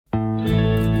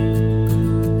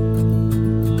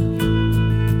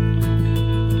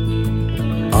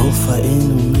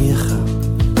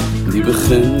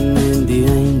begin en die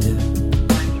einde,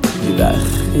 die weg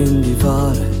en die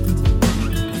waarheid,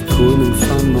 die koning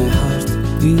van my hart,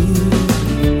 U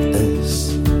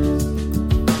is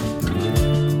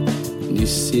die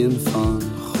Seun van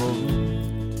God.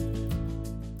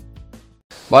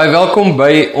 Baie welkom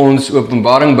by ons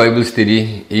Openbaring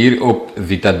Bybelstudie hier op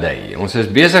Vita Day. Ons is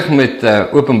besig met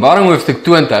Openbaring Hfstk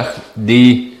 20,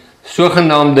 die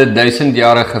sogenaamde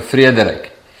 1000-jarige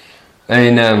vrederyk.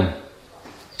 En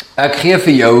ek gee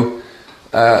vir jou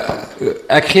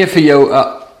ek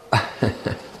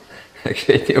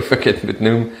weet nie of ek dit moet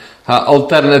noem, 'n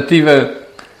alternatiewe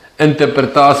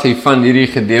interpretasie van hierdie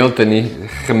gedeelte nie,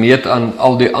 gemeet aan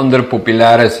al die ander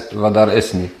populêres wat daar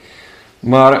is nie.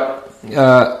 Maar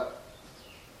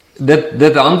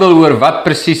dit handel oor wat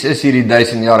presies is hierdie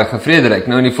 1000-jarige vrederyk.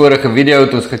 Nou in die vorige video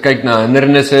het ons gekyk na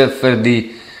hindernisse vir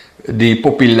die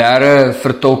populêre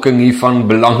vertolking hiervan,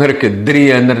 belangrike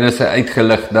 3 hindernisse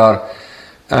uitgelig daar.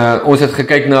 Ons het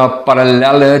gekyk na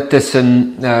parallelle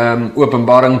tussen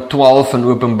Openbaring 12 en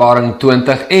Openbaring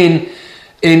 20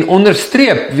 en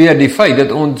onderstreep weer die feit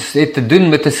dat ons het te doen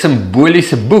met 'n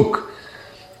simboliese boek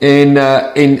en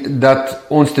dat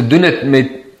ons te doen het met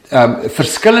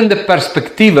verskillende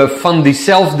perspektiewe van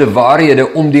dieselfde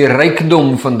waarhede om die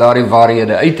rykdom van daardie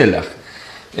waarhede uit te lig.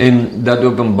 En dat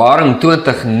Openbaring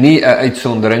 20 nie 'n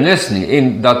uitsondering is nie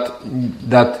en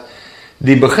dat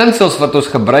die beginsels wat ons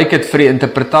gebruik het vir die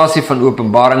interpretasie van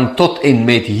Openbaring tot en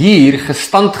met hier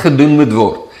gestand gedoen moet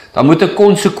word. Daar moet 'n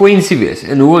konsekwensie wees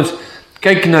in hoe ons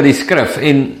kyk na die skrif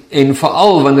en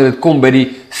veral wanneer dit kom by die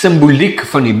simboliek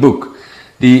van die boek.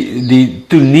 Die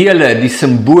tonele, die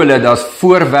simbole, daar's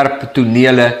voorwerp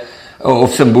tonele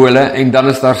of simbole en dan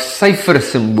is daar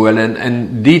syfersimbole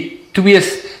en die 2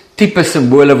 tipe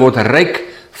simbole word ryk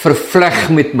vervleg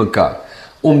met mekaar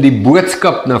om die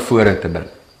boodskap na vore te bring.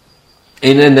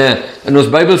 En in ons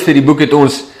Bybelstudieboek het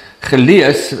ons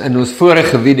gelees in ons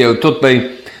vorige video tot by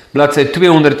bladsy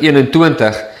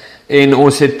 221 en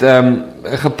ons het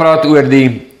gepraat oor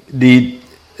die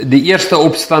eerste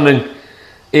opstanding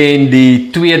en die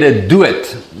tweede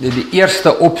dood. Die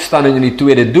eerste opstanding en die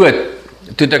tweede dood.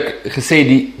 Toe het ek gesê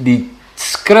die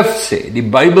skrif sê, die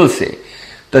Bybel sê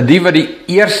dat die wat die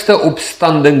eerste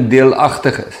opstanding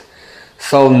deelagtig is,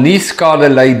 sal nie skade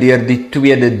ly deur die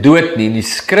tweede dood nie. En die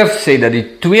skrif sê dat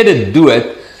die tweede dood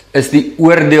is die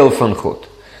oordeel van God.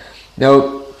 Nou,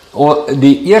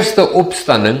 die eerste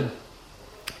opstanding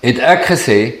het ek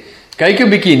gesê, kyk 'n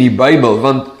bietjie in die Bybel,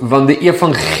 want die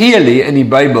evangelie in die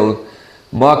Bybel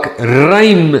maak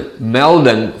ruim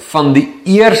melding van die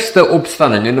eerste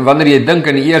opstanding. En wanneer jy dink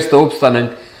aan die eerste opstanding,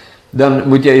 dan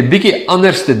moet jy 'n bietjie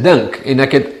anders te dink. En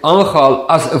ek het aangehaal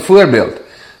as 'n voorbeeld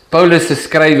Paulus se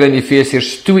skrywe in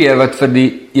Efesiërs 2 wat vir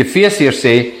die Efesiërs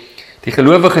sê, die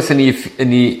gelowiges in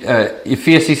die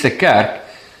Efesiese kerk,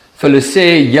 vir hulle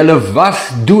sê, julle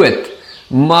was dood,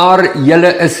 maar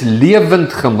julle is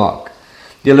lewend gemaak.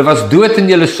 Julle was dood in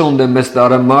julle sonde en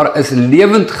misdade, maar is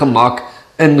lewend gemaak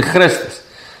in Christus.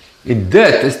 En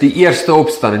dit is die eerste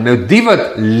opstanding. Nou die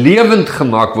wat lewend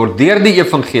gemaak word deur die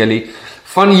evangelie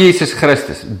van Jesus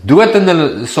Christus, dood in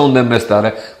hulle sonde en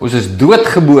misdade, ons is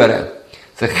doodgebore.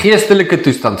 Dit is 'n geestelike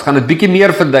toestand. Ons gaan dit bietjie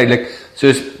meer verduidelik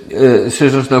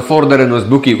soos ons nou vorder in ons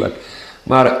boekie ook.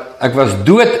 Maar ek was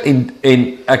dood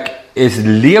en ek is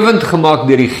lewend gemaak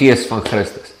deur die gees van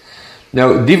Christus.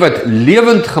 Nou die wat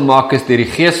lewend gemaak is deur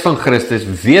die gees van Christus,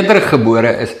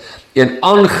 wedergebore is en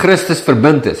aan Christus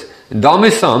verbind is. En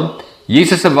daarmee saam,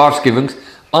 Jesus se waarskuwings,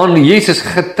 aan Jesus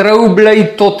getrou bly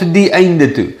tot die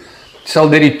einde toe, sal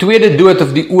deur die tweede dood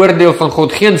of die oordeel van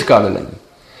God geen skade ly nie.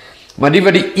 Maar die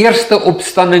wat die eerste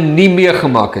opstanding nie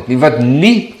meegemaak het nie, wat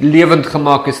nie lewend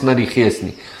gemaak is na die gees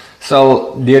nie,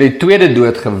 sal deur die tweede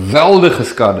dood geweldige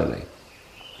skade ly.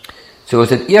 So is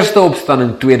dit eerste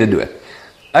opstanding, tweede dood.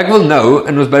 Ek wil nou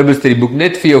in ons Bybelstudieboek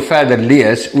net vir jou verder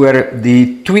lees oor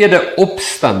die tweede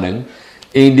opstanding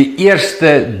en die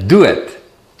eerste dood.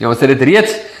 Ja, ons het dit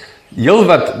reeds heel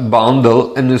wat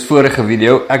behandel in ons vorige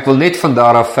video, ek wil net van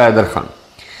daar af verder gaan.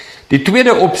 Die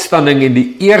tweede opstanding en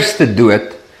die eerste dood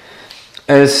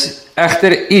is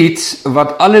egter iets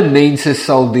wat alle mense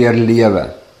sal deurlewe,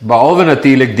 behalwe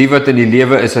natuurlik die wat in die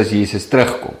lewe is as Jesus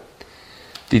terugkom.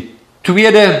 Die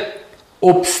tweede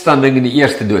opstanding en die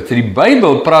eerste dood. So die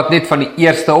Bybel praat net van die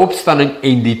eerste opstanding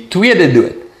en die tweede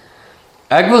dood.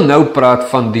 Ek wil nou praat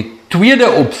van die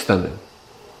tweede opstanding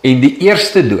en die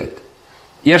eerste dood.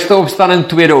 Eerste opstanding,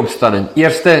 tweede opstanding.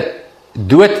 Eerste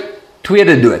dood,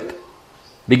 tweede dood.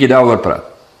 Bietjie daaroor praat.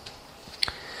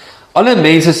 Alle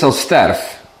mense sal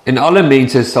sterf en alle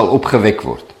mense sal opgewek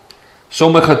word.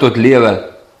 Sommige tot lewe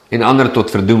en ander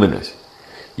tot verdoemenis.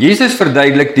 Jesus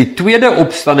verduidelik die tweede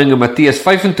opstanding in Matteus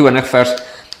 25 vers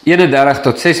 31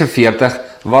 tot 46,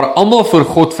 waar almal voor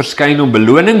God verskyn om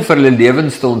beloning vir hulle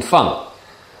lewens te ontvang.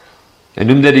 Hy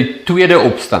noem dit die tweede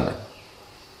opstanding.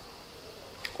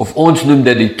 Of ons noem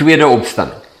dit die tweede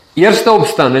opstanding. Eerste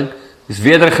opstanding is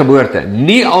wedergeboorte.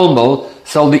 Nie almal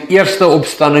sal die eerste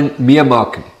opstanding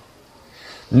meemaak nie.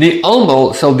 Nie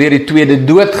almal sal deur die tweede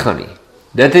dood gaan nie.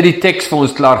 Dit het die teks vir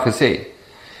ons klaar gesê.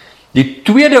 Die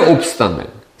tweede opstanding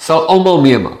sal almal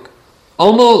meemaak.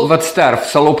 Almal wat sterf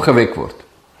sal opgewek word.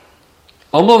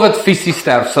 Almal wat fisies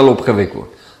sterf sal opgewek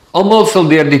word. Almal sal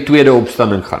deur die tweede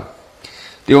opstanding gaan.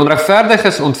 Die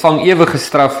onregverdiges ontvang ewige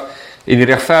straf en die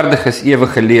regverdiges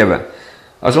ewige lewe.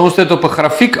 As ons dit op 'n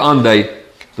grafiek aandui,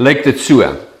 lyk dit so.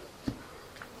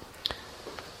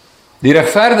 Die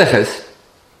regverdiges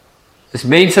is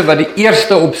mense wat die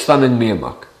eerste opstanding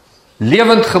meemaak.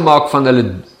 Lewend gemaak van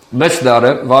hulle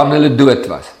misdade waarin hulle dood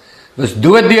was. Was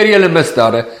dood deur julle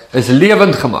misdade, is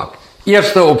lewend gemaak.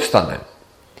 Eerste opstanding.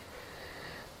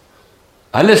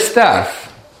 Hulle sterf.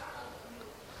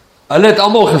 Hulle het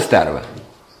almal gesterwe.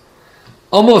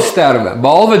 Almal sterwe,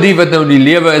 behalwe die wat nou in die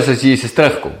lewe is as Jesus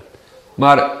terugkom.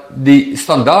 Maar die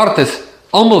standaard is,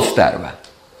 almal sterwe.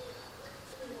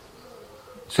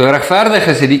 So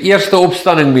regverdiges het die eerste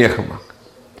opstanding meegemaak.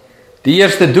 Die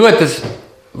eerste dood is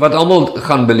wat almal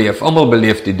gaan beleef, almal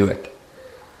beleef die dood.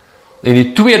 En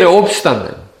die tweede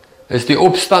opstanding is die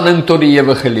opstanding tot die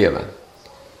ewige lewe.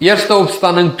 Eerste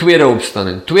opstanding, tweede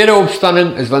opstanding. Tweede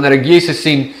opstanding is wanneer ek Jesus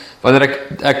sien, wanneer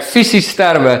ek fisies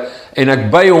sterwe en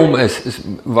ek by hom is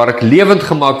waar ek lewend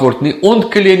gemaak word, nie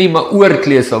ontklee nie, maar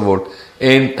oorklee sal word,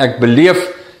 en ek beleef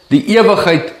die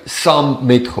ewigheid saam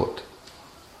met God.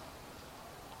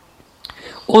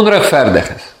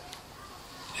 Onregverdiges.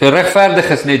 So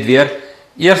regverdiges net weer,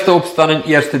 eerste opstanding,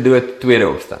 eerste dood, tweede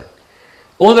opstanding.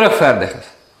 Onregverdiges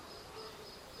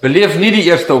beleef nie die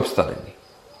eerste opstanding nie.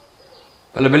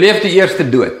 Hulle beleef die eerste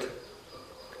dood.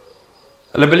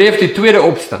 Hulle beleef die tweede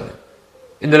opstanding.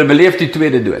 En hulle beleef die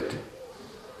tweede dood.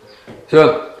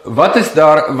 So, wat is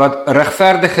daar wat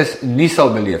regverdiges nie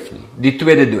sal beleef nie? Die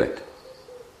tweede dood.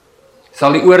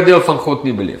 Sal die oordeel van God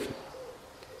nie beleef nie.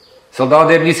 Sal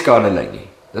daardeur nie skade ly nie.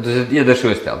 Dat is dit eerder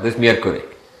so stel, dis meer korrek.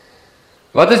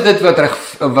 Wat is dit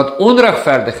wat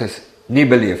onregverdiges nie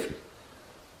beleef nie?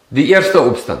 Die eerste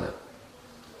opstanding.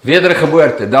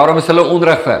 Wedergeboorte, daarom is hulle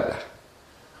onregverdig.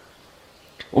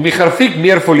 Om die grafiek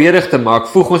meer volledig te maak,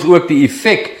 voeg ons ook die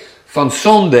effek van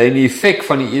sonde en die effek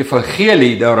van die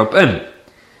evangelie daarop in.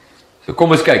 So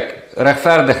kom ons kyk,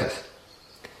 regverdiges.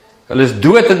 Hulle is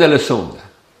dood in hulle sonde.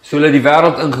 So hulle die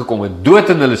wêreld ingekom het,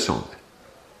 dood in hulle sonde.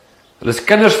 Hulle is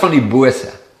kinders van die bose.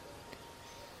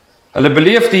 Hulle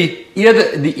beleef die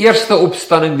eerste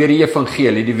opstanding deur die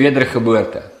evangelie, die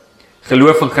wedergeboorte.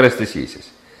 Geloof in Christus Jesus.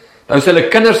 Nou is hulle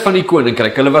kinders van die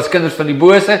koninkryk. Hulle was kinders van die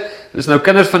bose, hulle is nou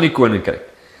kinders van die koninkryk.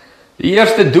 Die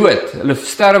eerste dood, hulle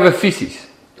sterwe fisies,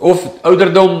 of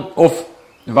ouderdom, of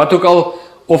wat ook al,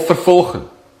 of vervolging.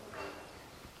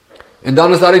 En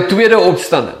dan is daar die tweede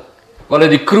opstanding, waar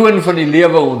hulle die kroon van die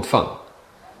lewe ontvang,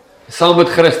 saam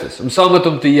met Christus, om saam met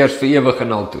hom te heers vir ewig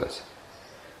en altoos.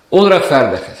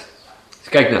 Onregverdiges.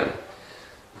 Kyk nou,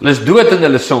 hulle is dood in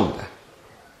hulle sonde.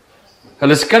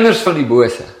 Hulle is kinders van die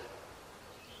bose.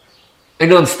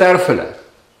 En dan sterf hulle,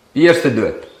 die eerste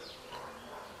dood.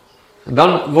 En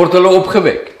dan word hulle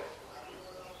opgewek,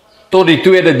 tot die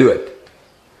tweede dood.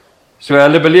 So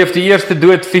hulle beleef die eerste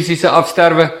dood, fisiese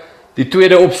afsterwe, die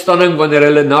tweede opstanding, wanneer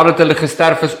hulle nadat hulle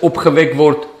gesterf is, opgewek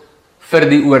word vir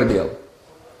die oordeel.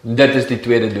 En dit is die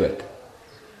tweede dood.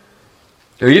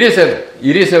 Nou hier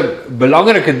is 'n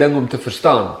belangrike ding om te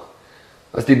verstaan.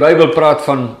 As die Bybel praat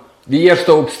van die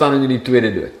eerste opstanding en die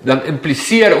tweede dood, dan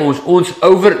impliseer ons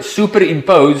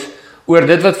superimpose oor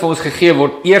dit wat vir ons gegee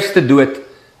word, eerste dood,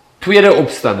 tweede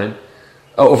opstanding,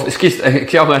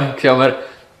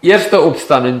 eerste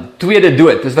opstanding, tweede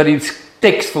dood, dis wat die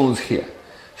teks vir ons gee.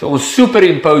 So ons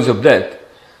superimpose op dit,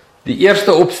 die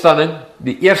eerste opstanding,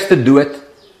 die eerste dood,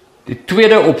 die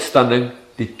tweede opstanding,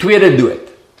 die tweede dood.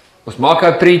 Ons maak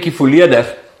 'n prentjie volledig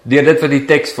deur dit wat die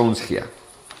teks vir ons gee.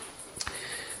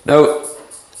 Nou,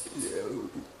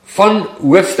 van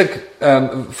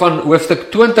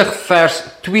hoofstuk 20 vers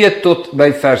 2 tot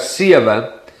by vers 7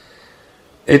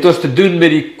 het ons te doen met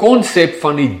die konsep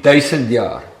van die 1000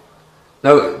 jaar.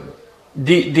 Nou,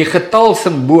 die getal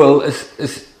simbool is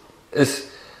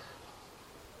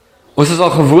ons is al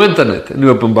gewoond aan dit in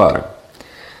Openbaring.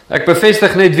 Ek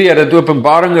bevestig net weer dat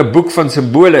Openbaring 'n boek van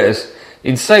simbole is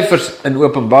en syfers in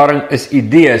Openbaring is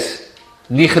idees,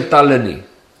 nie getalle nie.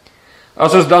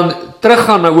 As ons dan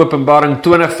teruggaan na Openbaring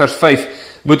 20 vers 5,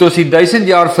 moet ons die 1000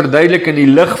 jaar verduidelik in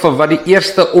die lig van wat die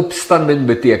eerste opstanding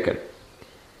beteken.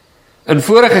 In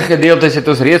vorige gedeeltes het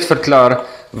ons reeds verklaar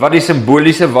wat die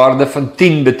simboliese waarde van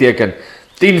 10 beteken.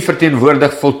 10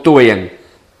 verteenwoordig voltooiing.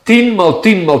 10 maal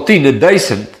 10 maal 10,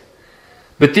 1000,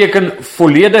 beteken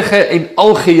volledige en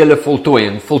algehele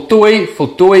voltooiing. Voltooi,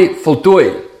 voltooi, voltooi.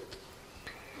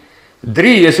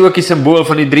 3 is ook die symbool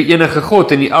van die drie-enige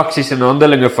God en die aksies en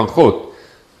handelinge van God,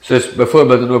 soos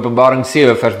byvoorbeeld in Openbaring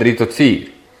 7 vers 3 tot 4.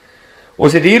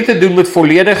 Ons het hier te doen met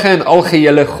volledige en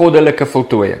algehele goddelike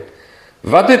voltooiing.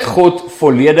 Wat het God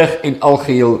volledig en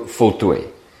algeheel voltooi?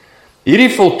 Hierdie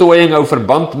voltooiing hou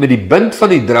verband met die bind van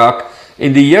die draak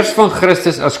en die heers van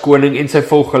Christus as koning en sy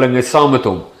volgelinge saam met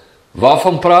hom.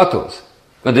 Waarvan praat ons?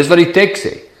 Want dis wat die teks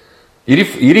sê.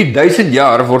 Hierdie 1000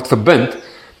 jaar word verbind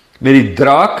met die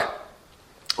draak,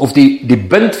 of die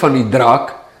bind van die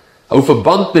draak, hou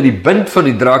verband met die bind van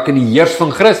die draak en die heers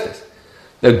van Christus.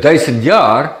 Nou 1000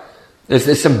 jaar is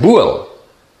 'n symbool.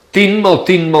 10 maal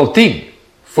 10 maal 10.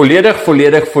 Volledig,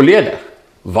 volledig, volledig.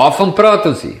 Waarvan praat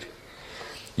ons hier?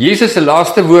 Jesus se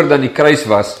laaste woord aan die kruis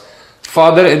was,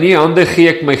 Vader, in U hande gee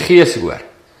ek my gees oor.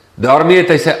 Daarmee het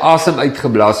hy sy asem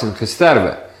uitgeblaas en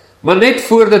gesterwe. Maar net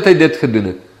voordat hy dit gedoen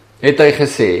het, het hy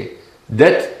gesê,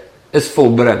 dit is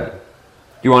volbring.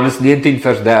 Johannes 19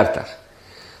 vers 30.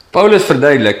 Paulus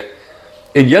verduidelik,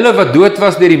 en julle wat dood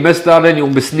was deur die misdade en die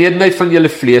onbesnedenheid van julle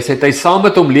vlees, het hy saam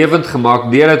met hom lewend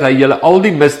gemaak, deurdat hy julle al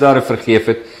die misdade vergeef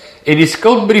het, en die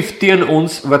skuldbrief teen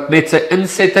ons, wat met sy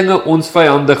insettinge ons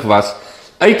vyandig was,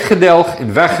 uitgedelg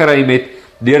en weggeruim het,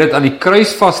 deur dit aan die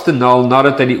kruis vas te naal,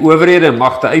 nadat hy die owerhede en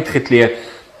magte uitgeklee,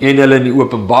 en hulle in die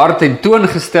openbaar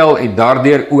tentoongestel, en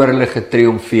daardeur oor hulle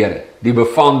getriomfeer het. Die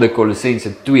befaamde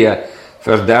Kolossense 2,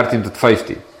 vers 13 tot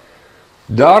 15.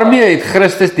 Daarmee het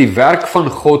Christus die werk van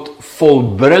God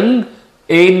volbring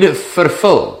en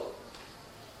vervul.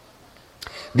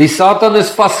 Die Satan is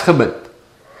vasgebind.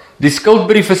 Die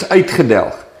skuldbrief is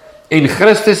uitgedelg. En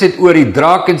Christus het oor die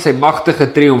draak en sy magte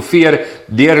getriomfeer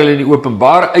deur hulle in die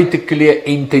openbaar uit te klee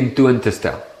en tentoon te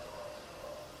stel.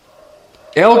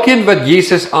 Elkeen wat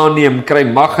Jesus aanneem, kry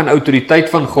mag en autoriteit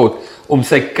van God om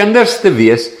sy kinders te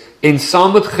wees en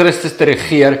saam met Christus te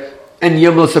regeer in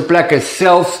hemelse plekke,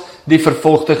 selfs die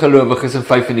vervolgde gelowiges in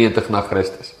 95 na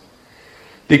Christus.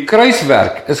 Die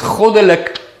kruiswerk is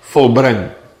goddelik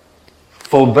volbring.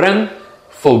 Volbring,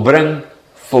 volbring,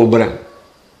 volbring.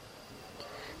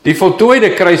 Die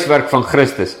voltooide kruiswerk van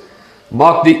Christus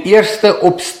maak die eerste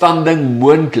opstanding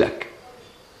moontlik.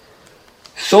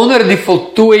 Sonder die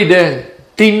voltooide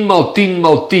 10 maal 10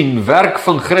 maal 10 werk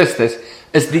van Christus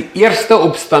is die eerste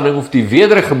opstanding of die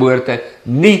wedergeboorte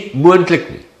nie moontlik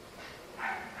nie.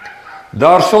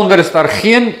 Daarsonder is daar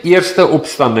geen eerste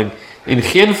opstanding en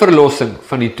geen verlossing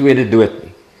van die tweede dood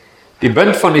nie. Die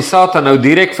bind van die Satan hou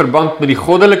direk verband met die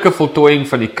goddelike voltooiing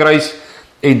van die kruis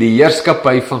en die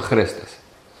heerskappy van Christus.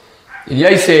 En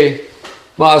jy sê,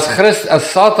 maar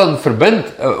as Satan verbind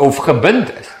of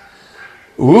gebind is,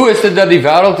 hoe is dit dat die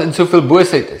wêreld in soveel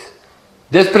boosheid is?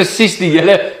 Dis presies die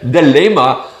hele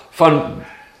dilemma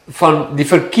van die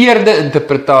verkeerde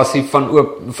interpretasie van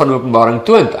Openbaring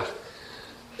 20.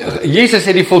 Jesus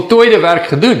het die voltooide werk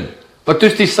gedoen, maar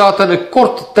toe is die Satan 'n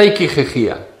kort tydjie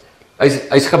gegee.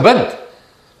 Hy's gebind.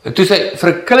 En toe hy vir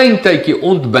 'n klein tydjie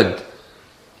ontbind.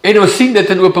 En ons sien dit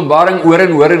in Openbaring oor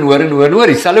en oor en oor en oor en oor,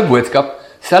 dieselfde boodskap,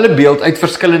 selfde beeld uit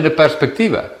verskillende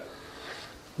perspektiewe.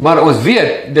 Maar ons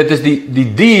weet, dit is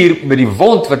die dier met die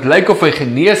wond wat lyk of hy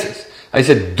genees is. Hy's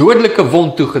 'n dodelike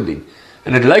wond toegedien.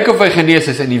 En dit lyk of hy genees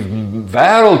is in die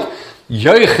wêreld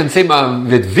juig en sê, maar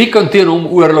weet wie kan teen hom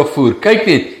oorlog voer? Kyk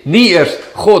net, nie eers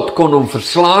God kon hom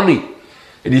verslaan nie.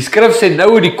 En die skrif sê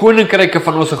nou het die koninkryke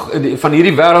van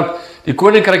hierdie wêreld die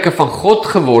koninkryke van God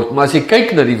geword, maar as jy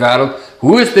kyk na die wêreld,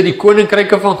 hoe is dit die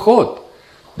koninkryke van God?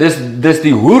 Dis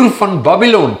die hoer van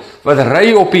Babylon wat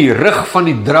ry op die rug van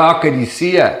die draak in die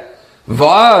see.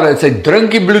 Waar is hy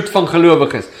drink die bloed van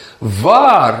gelowiges?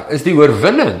 Waar is die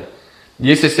oorwinning?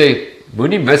 Jesus sê,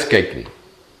 moenie miskyk nie.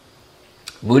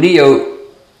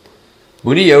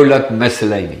 Moenie jou laat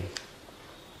mislei nie.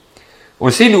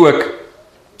 Ons sien ook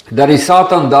dat die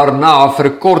Satan daarna vir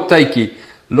 'n kort tydjie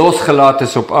losgelaat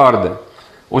is op aarde.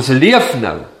 Ons leef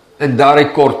nou in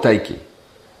daardie kort tydjie,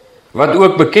 wat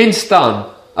ook bekend staan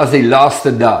as die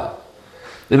laaste dae.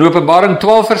 In Openbaring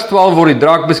 12 vers 12 word die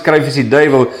draak beskryf as die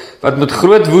duiwel, wat met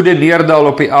groot woede neerdal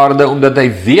op die aarde, omdat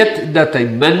hy weet dat hy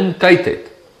min tyd het.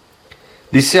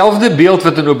 Dieselfde beeld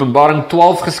wat in Openbaring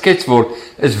 12 geskets word,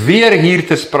 is weer hier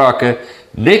ter sprake,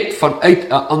 net vanuit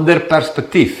 'n ander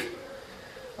perspektief.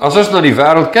 As ons na die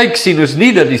wêreld kyk, sien ons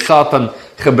nie dat die Satan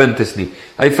gebind is nie.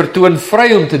 Hy vertoon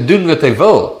vry om te doen wat hy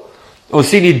wil. Ons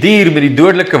sien die dier met die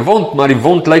dodelike wond, maar die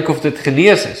wond lyk of dit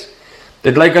genees is.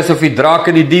 Dit lyk asof die draak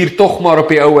en die dier tog maar op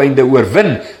die ou einde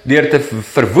oorwin, deur te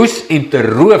verwoes en te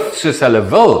roof soos hulle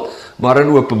wil. Maar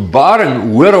in Openbaring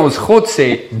hoor ons God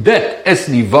sê, dit is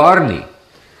nie waar nie.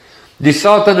 Die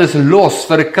Satan is los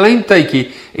vir 'n klein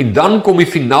tydjie en dan kom die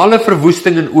finale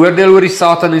verwoesting en oordeel oor die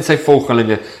Satan en sy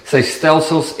volgelinge, sy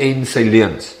stelsels en sy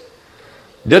leuns.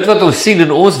 Dit wat ons sien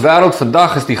in ons wêreld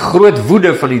vandag is die groot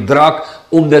woede van die draak,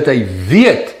 omdat hy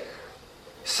weet,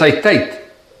 sy tyd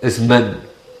is min.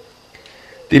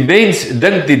 Die mens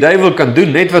dink die duiwel kan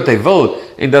doen net wat hy wil,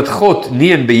 en dat God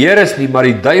nie in beheer is nie, maar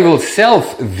die duiwel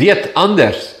self weet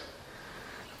anders.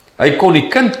 Hy kon die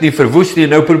kind nie verwoes nie,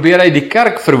 en nou probeer hy die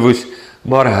kerk verwoes,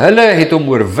 maar hulle het hom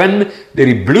oorwin deur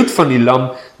die bloed van die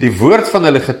lam, die woord van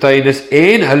hulle getuienis,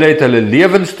 en hulle het hulle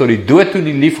lewens tot die dood toe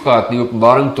nie lief gehad nie,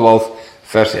 Openbaring 12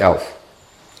 vers 11.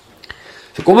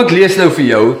 So kom ek lees nou vir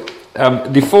jou,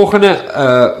 die volgende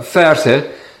verse,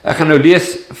 ek gaan nou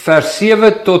lees vers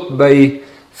 7 tot by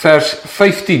vers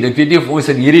 15, ek weet nie of ons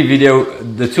in hierdie video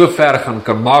dit so ver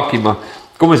kan maak nie, maar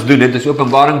kom ons doen dit, is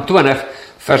Openbaring 20,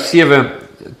 vers 7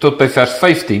 tot by vers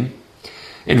 15,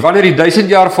 en wanneer die 1000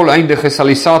 jaar voleindig is, sal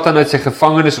die Satan uit sy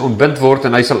gevangenis ontbind word,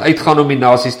 en hy sal uitgaan om die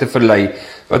nasies te verlei,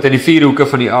 wat in die 4 hoeke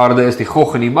van die aarde is, die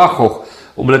Gog en die Magog,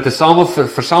 om hulle te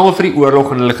versamel vir die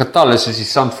oorlog, en hulle getal is soos die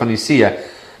sand van die see,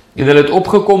 en hulle het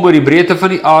opgekom oor die breedte van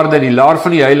die aarde, en die laar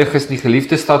van die heiliges, die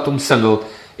geliefde stad omsingel,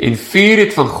 en vuur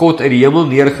het van God uit die hemel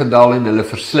neergedaal en hulle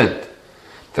verslind.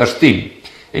 Vers 10.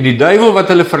 En die duiwel wat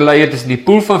hulle verlei het, is in die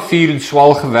poel van vuur en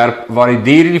swaal gewerp, waar die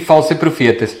dier en die valse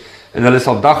profeet is, en hulle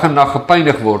sal dag en nag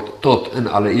gepynig word, tot in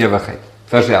alle ewigheid.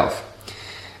 Vers 11.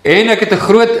 En ek het 'n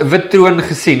groot wit troon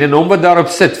gesien, en hom wat daarop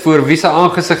sit, voor wie se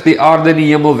aangesig die aarde en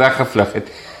die hemel weggevlug het,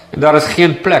 en daar is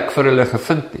geen plek vir hulle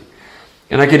gevind nie.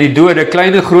 En ek het die dode,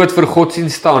 klein en groot, vir God sien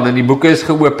staan, en die boeke is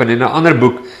geopen, en 'n ander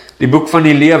boek, die boek van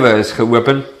die lewe is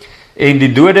geopen, en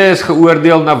die dode is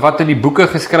geoordeel na wat in die boeke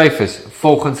geskryf is,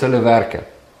 volgens hulle werke.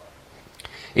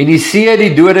 En die see het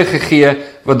die dode gegee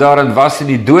wat daarin was, en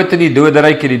die dood en die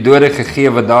doderyk het die dode gegee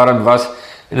wat daarin was,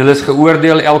 en hulle is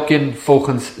geoordeel elkeen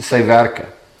volgens sy werke.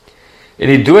 En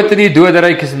die dood en die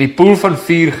doderyk is in die poel van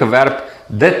vuur gewerp,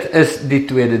 dit is die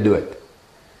tweede dood.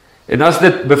 En as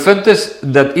dit bevind is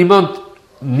dat iemand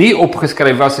nie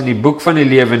opgeskryf was in die boek van die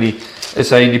lewe nie, is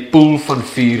hy in die poel van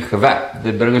vuur gewerp.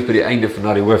 Dit bring ons by die einde van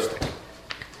daardie hoofstuk.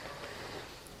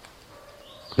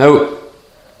 Nou,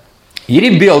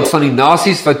 hierdie beeld van die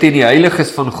nasies wat teen die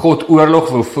heiliges van God oorlog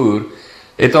wil voer,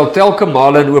 het al telke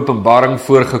male in Openbaring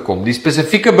voorgekom. Die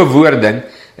spesifieke bewoording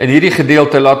in hierdie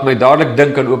gedeelte laat my dadelik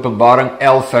dink aan Openbaring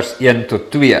 11 vers 1 tot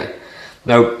 2.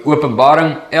 Nou,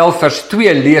 Openbaring 11 vers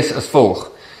 2 lees as volg: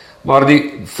 maar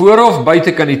die voorhof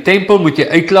buite kan die tempel moet jy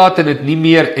uitlaat en dit nie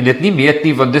meet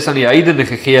nie, want dis aan die heidene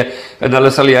gegee, en hulle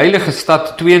sal die heilige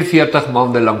stad 42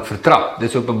 maande lank vertrap.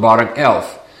 Dis Openbaring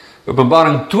 11.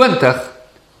 Openbaring 20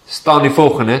 staan die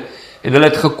volgende: en hulle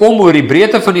het gekom oor die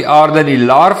breedte van die aarde en die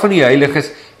laar van die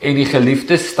heiliges en die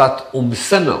geliefde stad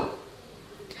omsingel.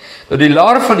 Nou die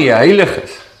laar van die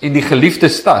heiliges en die geliefde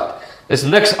stad is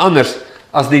niks anders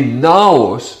as die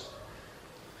naos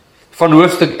van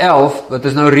hoofstuk 11, wat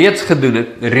ons nou reeds gedoen het,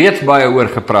 reeds baie oor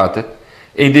gepraat het,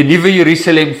 en die nuwe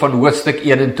Jerusalem van hoofstuk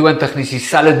 21 is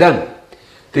dieselfde ding.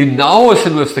 Die naos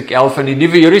in hoofstuk 11 en die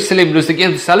nuwe Jerusalem in hoofstuk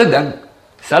 1, dieselfde ding,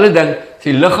 is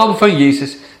die liggaam van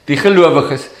Jesus, die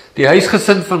gelowiges, die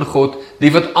huisgesin van God,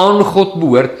 die wat aan God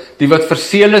behoort, die wat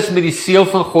verseël is met die seël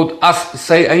van God as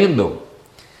sy eiendom.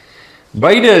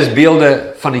 Beide is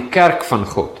beelde van die kerk van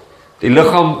God, die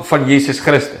liggaam van Jesus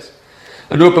Christus.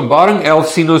 In Openbaring 11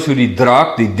 sien ons hoe die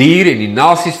draak, die dier en die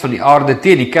nasies van die aarde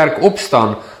teen die kerk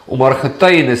opstaan om haar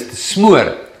getuienis te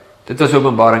smoor. Dit was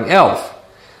Openbaring 11.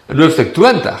 In hoofstuk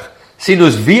 20 sien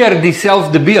ons weer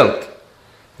dieselfde beeld.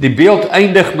 Die beeld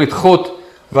eindig met God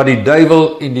wat die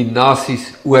duiwel en die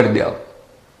nasies oordeel.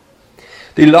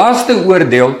 Die laaste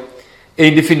oordeel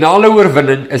en die finale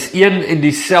oorwinning is een en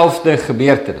dieselfde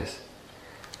gebeurtenis.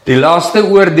 Die laaste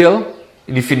oordeel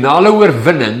en die finale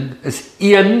oorwinning is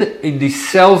een en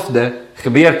dieselfde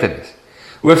gebeurtenis.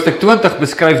 Hoofstuk 20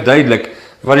 beskryf duidelik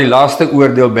wat die laaste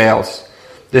oordeel behels.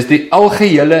 Dis die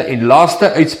algehele en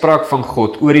laaste uitspraak van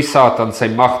God oor die Satan, sy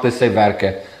magte, sy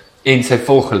werke en sy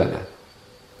volgelinge.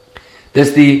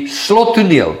 Dis die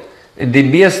slottoneel en die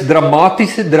mees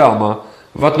dramatiese drama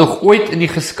wat nog ooit in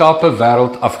die geskape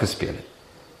wêreld afgespeel het.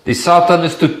 Die Satan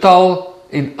is totaal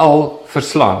en al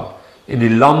verslaan en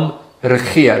die lam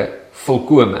regeer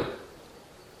volkome.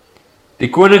 Die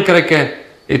koninkryke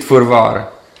het voorwaar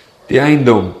die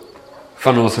eiendom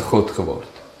van ons God geword.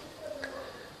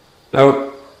 Nou,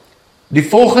 Die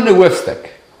volgende hoofstuk,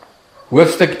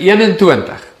 hoofstuk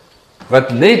 21,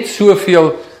 wat net soveel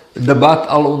debat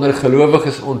al onder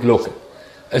gelowiges ontlok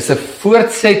het, is 'n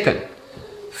voortsetting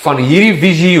van hierdie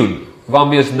visioen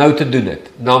waarmee ons nou te doen het,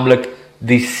 naamlik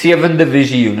die 7de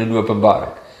visioen in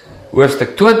Openbaring.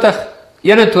 Hoofstuk 20,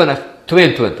 21,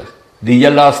 22, die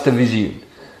heel laaste visioen.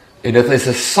 En dit is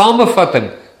 'n samevatting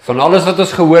van alles wat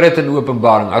ons gehoor het in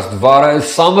Openbaring, as het ware 'n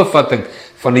samevatting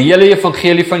van die hele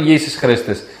evangelie van Jesus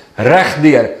Christus,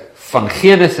 regdeur van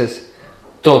Genesis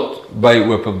tot by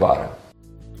Openbaring.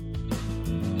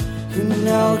 En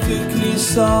elke knie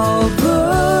sal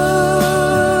buig,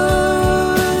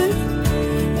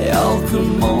 elke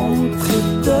mond